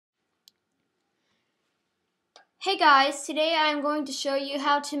Hey guys, today I'm going to show you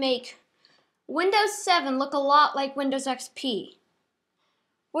how to make Windows 7 look a lot like Windows XP.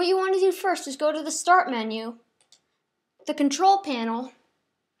 What you want to do first is go to the Start menu, the Control panel.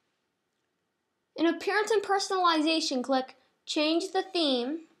 In Appearance and Personalization, click Change the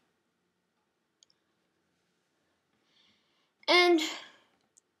Theme. And you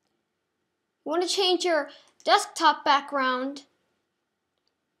want to change your desktop background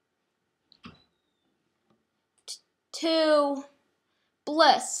to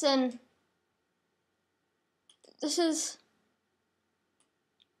Bliss, and this is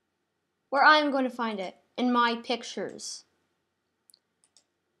where I'm going to find it, in my pictures.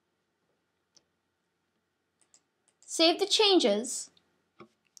 Save the changes,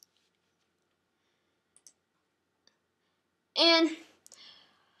 and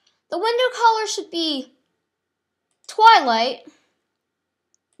the window color should be Twilight.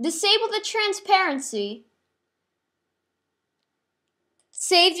 Disable the transparency.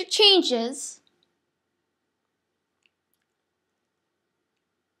 Save your changes.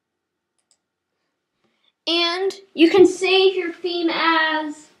 And you can save your theme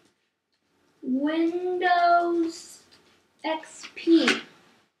as Windows XP.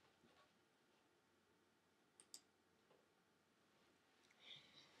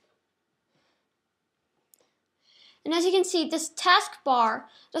 And as you can see, this taskbar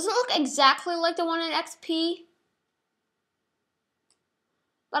doesn't look exactly like the one in XP,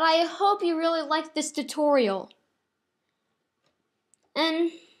 but I hope you really liked this tutorial.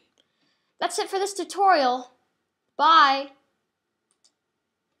 And that's it for this tutorial. Bye.